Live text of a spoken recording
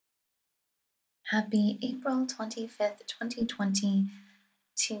Happy April 25th, 2020.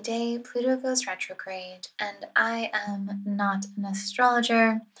 Today, Pluto goes retrograde, and I am not an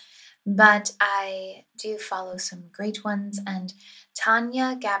astrologer, but I do follow some great ones. And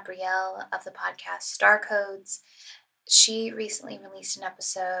Tanya Gabrielle of the podcast Star Codes, she recently released an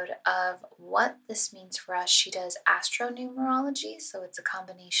episode of what this means for us. She does astronumerology, so it's a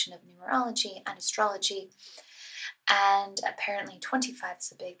combination of numerology and astrology. And apparently 25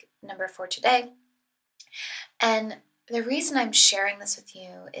 is a big number for today. And the reason I'm sharing this with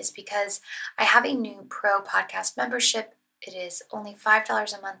you is because I have a new pro podcast membership. It is only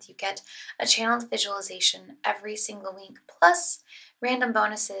 $5 a month. You get a channeled visualization every single week, plus random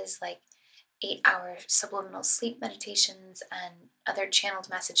bonuses like 8-hour subliminal sleep meditations and other channeled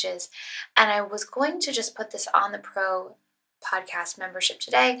messages. And I was going to just put this on the pro podcast membership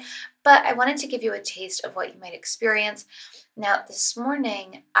today, but I wanted to give you a taste of what you might experience. Now, this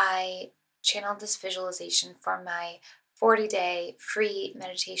morning, I channeled this visualization for my 40-day free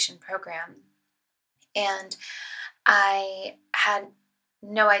meditation program. And I had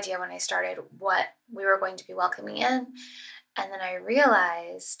no idea when I started what we were going to be welcoming in. And then I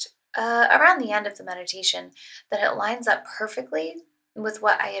realized around the end of the meditation that it lines up perfectly with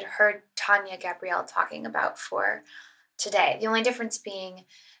what I had heard Tanya Gabrielle talking about for today. The only difference being,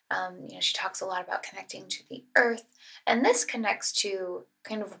 she talks a lot about connecting to the earth, and this connects to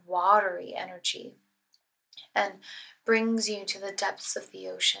kind of watery energy and brings you to the depths of the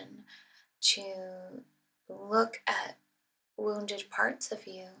ocean to look at wounded parts of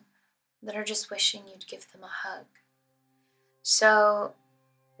you that are just wishing you'd give them a hug. So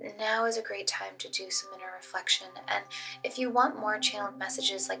now is a great time to do some inner reflection. And if you want more channeled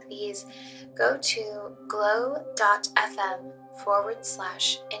messages like these, go to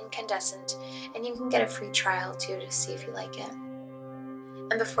glow.fm/incandescent and you can get a free trial too to see if you like it.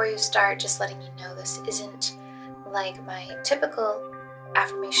 And before you start, just letting you know this isn't like my typical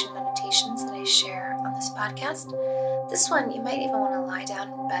affirmation meditations that I share on this podcast. This one you might even want to lie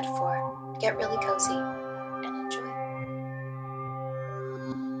down in bed for, get really cozy, and enjoy.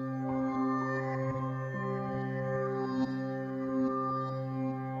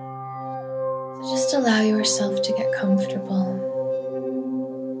 Just allow yourself to get comfortable.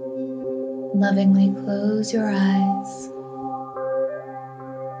 Lovingly close your eyes.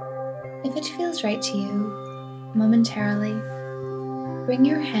 If it feels right to you, momentarily, bring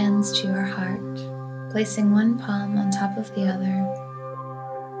your hands to your heart, placing one palm on top of the other.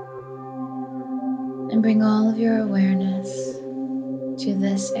 And bring all of your awareness to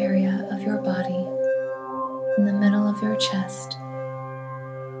this area of your body, in the middle of your chest.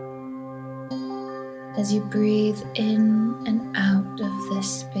 As you breathe in and out of this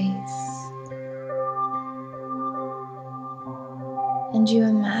space, and you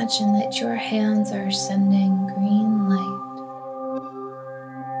imagine that your hands are sending green light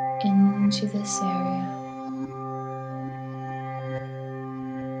into this area.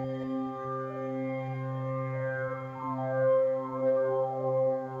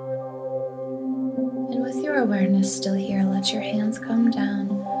 And with your awareness still here, let your hands come down,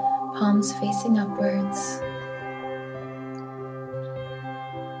 palms facing upwards.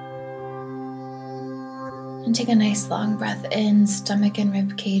 And take a nice long breath in, stomach and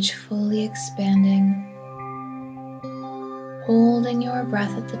rib cage fully expanding. Holding your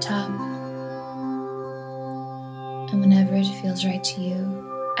breath at the top. And whenever it feels right to you,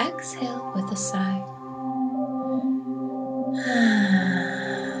 exhale with a sigh.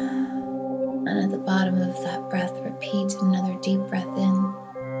 And at the bottom of that breath, repeat another deep breath in,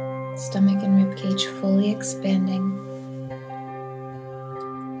 stomach and rib cage fully expanding.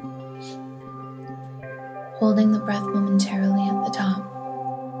 Holding the breath momentarily at the top.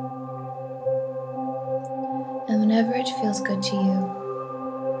 And whenever it feels good to you,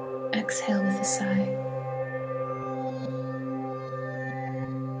 exhale with a sigh.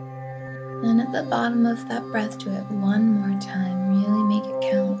 And at the bottom of that breath, do it one more time. Really make it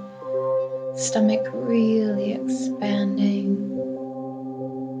count. Stomach really expanding.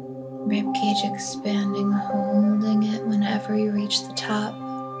 Ribcage expanding, holding it whenever you reach the top.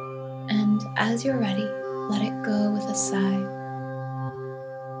 And as you're ready, let it go with a sigh.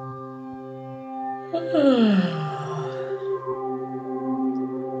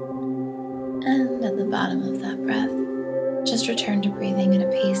 And at the bottom of that breath, just return to breathing at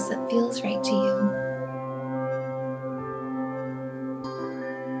a pace that feels right to you.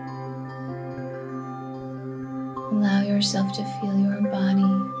 Allow yourself to feel your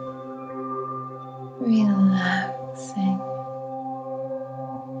body relaxing,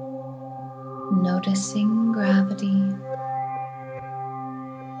 noticing gravity,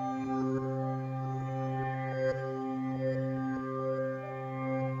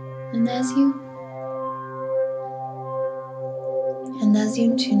 And as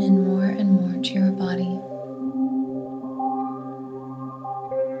you tune in more and more to your body,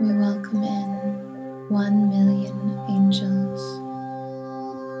 we welcome in 1,000,000 angels,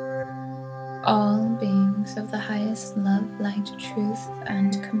 all beings of the highest love, light, truth,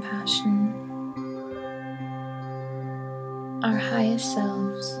 and compassion, our highest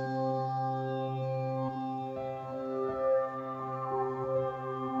selves.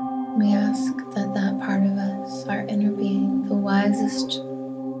 We ask that that part of us, our inner being, the wisest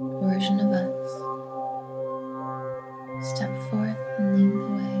version of us, step forth and lead the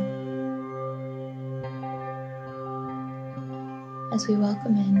way. As we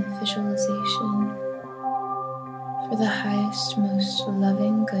welcome in a visualization for the highest, most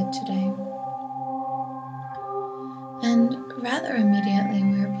loving good today. And rather immediately,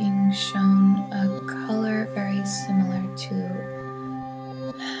 we're being shown a color very similar to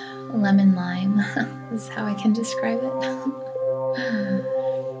lemon lime, is how I can describe it.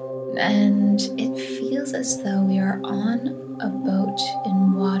 And it feels as though we are on a boat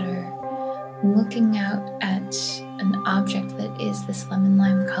in water, looking out at an object that is this lemon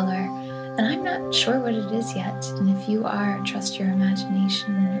lime color. And I'm not sure what it is yet. And if you are, trust your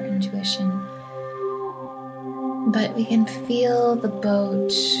imagination and your intuition. But we can feel the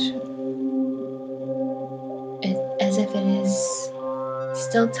boat as if it is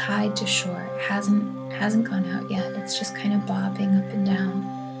still tied to shore. It hasn't gone out yet. It's just kind of bobbing up and down.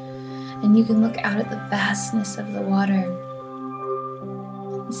 And you can look out at the vastness of the water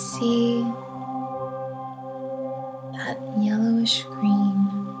and see that yellowish green,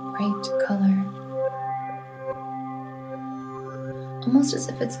 bright color. Almost as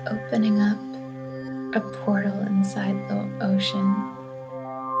if it's opening up a portal inside the ocean.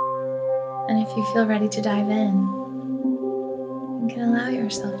 And if you feel ready to dive in, you can allow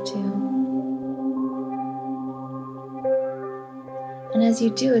yourself to. And as you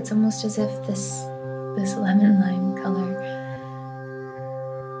do, it's almost as if this lemon lime color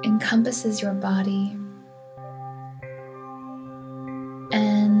encompasses your body,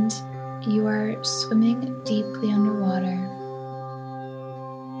 and you are swimming deeply underwater.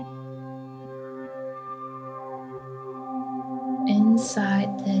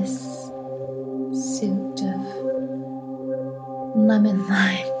 Inside this suit of lemon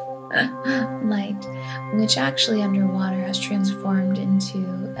lime light, which actually underwater has transformed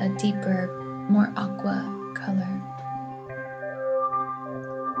into a deeper, more aqua color.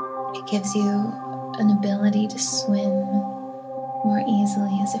 It gives you an ability to swim more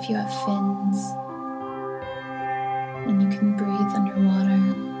easily, as if you have fins, and you can breathe underwater.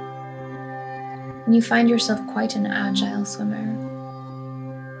 And you find yourself quite an agile swimmer.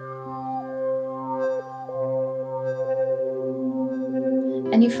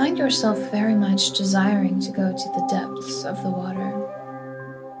 And you find yourself very much desiring to go to the depths of the water.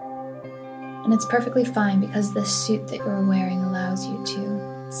 And it's perfectly fine, because this suit that you're wearing allows you to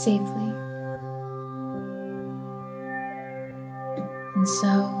safely. And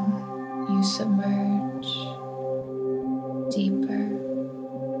so you submerge deeper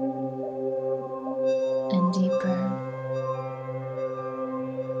and deeper.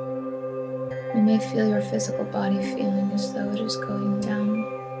 You may feel your physical body feeling as though it is going down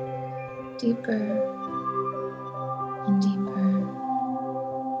deeper and deeper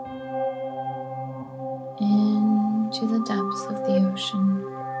into the depths of the ocean.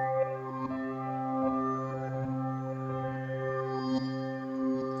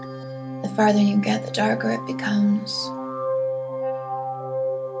 The farther you get, the darker it becomes.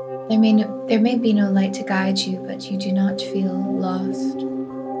 There may be no light to guide you, but you do not feel lost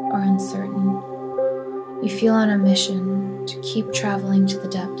or uncertain. You feel on a mission to keep traveling to the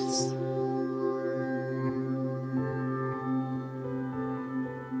depths.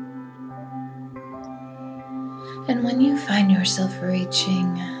 And when you find yourself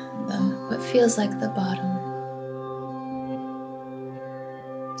reaching what feels like the bottom,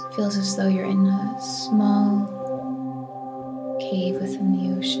 it feels as though you're in a small cave within the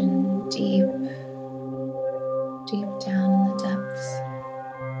ocean, deep down in the depths.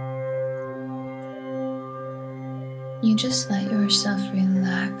 You just let yourself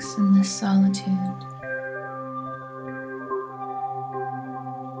relax in this solitude.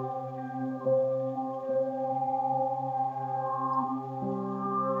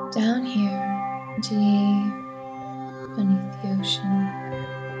 Down here, deep beneath the ocean,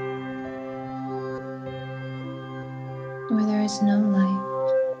 where there is no light,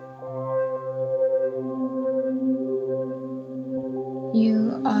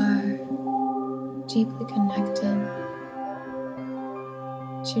 you are deeply connected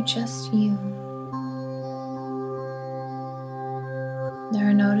to just you. There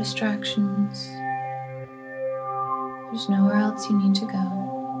are no distractions. There's nowhere else you need to go.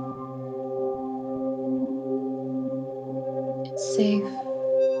 It's safe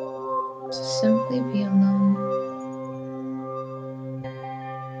to simply be alone.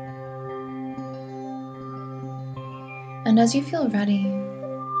 And as you feel ready,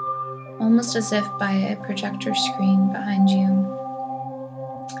 almost as if by a projector screen behind you,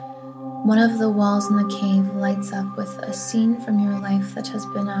 one of the walls in the cave lights up with a scene from your life that has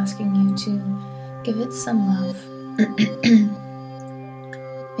been asking you to give it some love.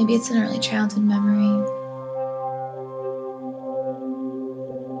 Maybe it's an early childhood memory.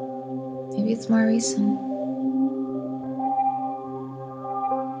 Maybe it's more recent.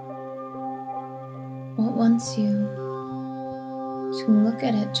 What wants you to look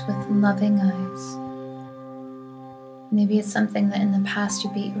at it with loving eyes? Maybe it's something that in the past you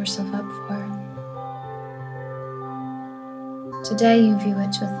beat yourself up for. Today you view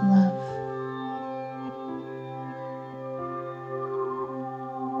it with love.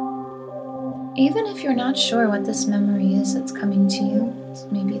 Even if you're not sure what this memory is that's coming to you,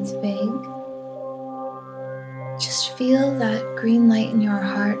 maybe it's vague, just feel that green light in your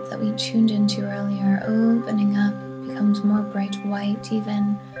heart that we tuned into earlier, opening up, becomes more bright white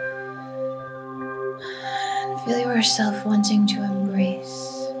even. Feel yourself wanting to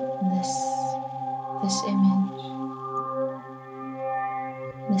embrace this image,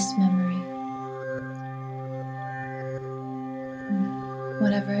 this memory,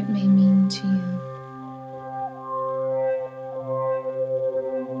 whatever it may mean to you.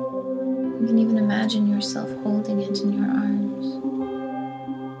 You can even imagine yourself holding it in your arms.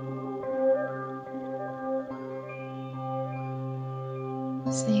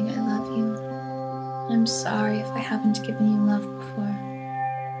 Saying, I love you. I'm sorry if I haven't given you love before.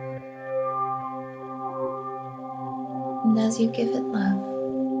 And as you give it love,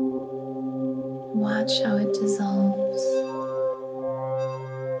 watch how it dissolves.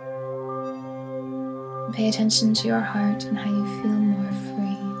 And pay attention to your heart and how you feel more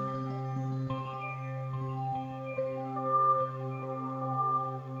free.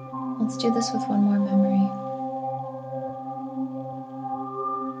 Let's do this with one more memory.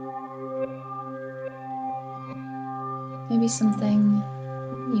 Maybe something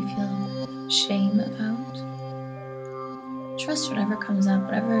you feel shame about. Trust whatever comes up,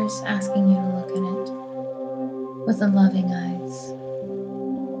 whatever is asking you to look at it with the loving eyes.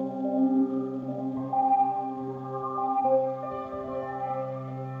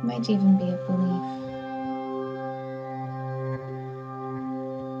 It might even be a belief.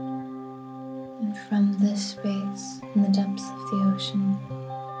 And from this space, in the depths of the ocean,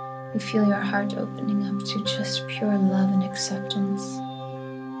 you feel your heart opening up to just pure love and acceptance.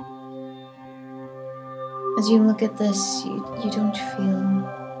 As you look at this, you don't feel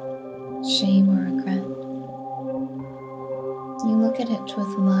shame or regret. You look at it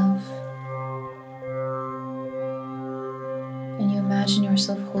with love. And you imagine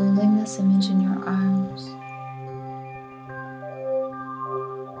yourself holding this image in your arms.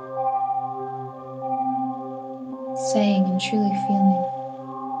 Saying and truly feeling,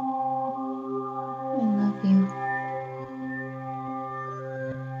 I love you.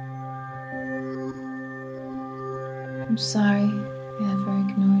 I'm sorry I ever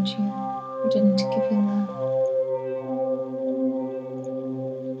ignored you or didn't give you love.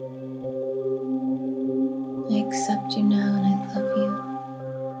 I accept you now and I love you.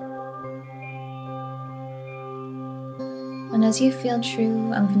 And as you feel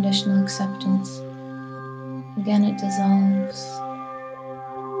true, unconditional acceptance, again it dissolves,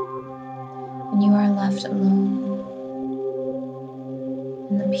 and you are left alone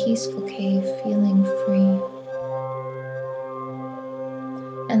in the peaceful cave, feeling free.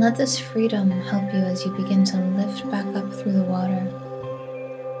 And let this freedom help you as you begin to lift back up through the water.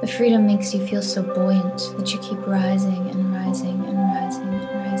 The freedom makes you feel so buoyant that you keep rising and rising and rising and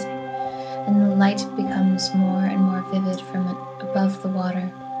rising. And the light becomes more and more vivid from above the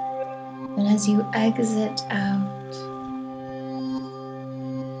water. And as you exit out,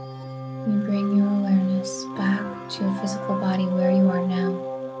 you bring your awareness back to your physical body where you are now.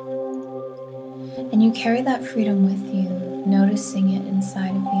 And you carry that freedom with you, noticing it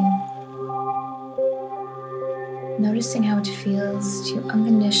inside of you. Noticing how it feels to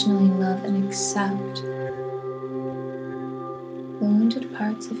unconditionally love and accept the wounded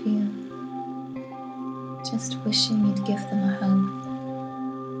parts of you. Just wishing you'd give them a hug.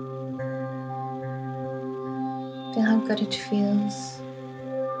 Feel how good it feels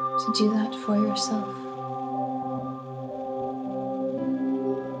to do that for yourself.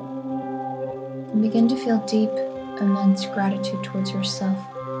 and begin to feel deep, immense gratitude towards yourself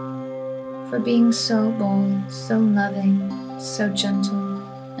for being so bold, so loving, so gentle,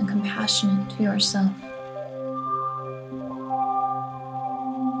 and compassionate to yourself.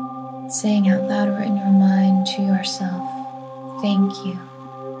 Saying out loud or in your mind to yourself, thank you.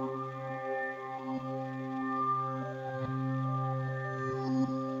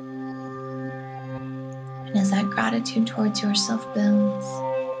 And as that gratitude towards yourself builds,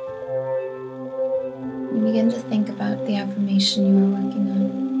 you begin to think about the affirmation you are working on.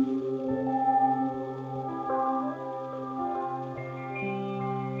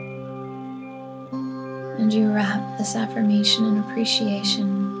 And you wrap this affirmation in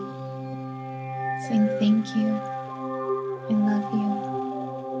appreciation, saying thank you, I love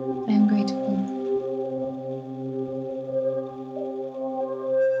you, I am grateful.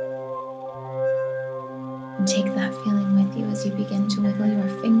 And take that feeling with you as you begin to wiggle your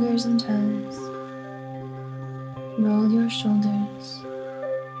fingers and toes, roll your shoulders,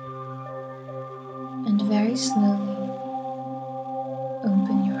 and very slowly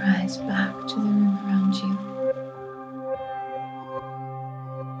open your eyes back to the room around you.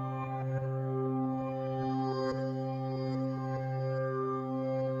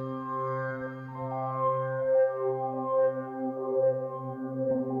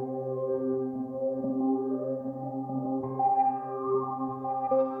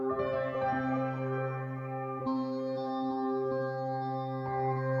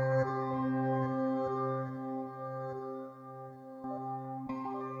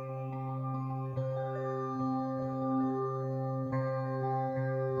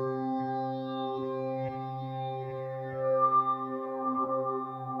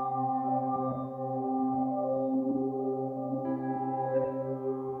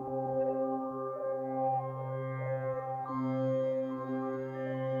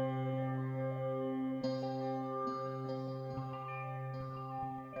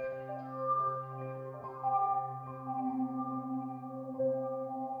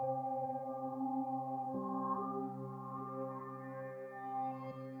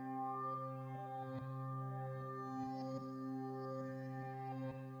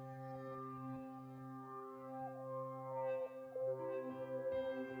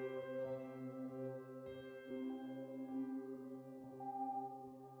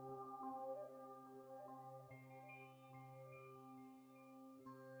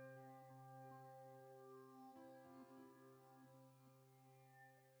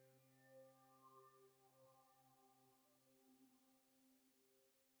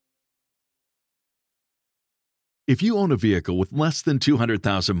 If you own a vehicle with less than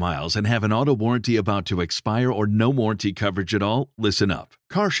 200,000 miles and have an auto warranty about to expire or no warranty coverage at all, listen up.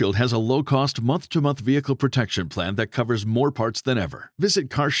 CarShield has a low-cost month-to-month vehicle protection plan that covers more parts than ever. Visit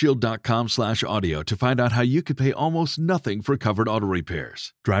carshield.com/audio to find out how you could pay almost nothing for covered auto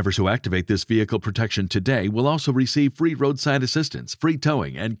repairs. Drivers who activate this vehicle protection today will also receive free roadside assistance, free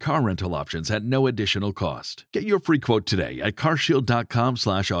towing, and car rental options at no additional cost. Get your free quote today at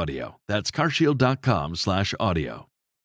carshield.com/audio. That's carshield.com/audio.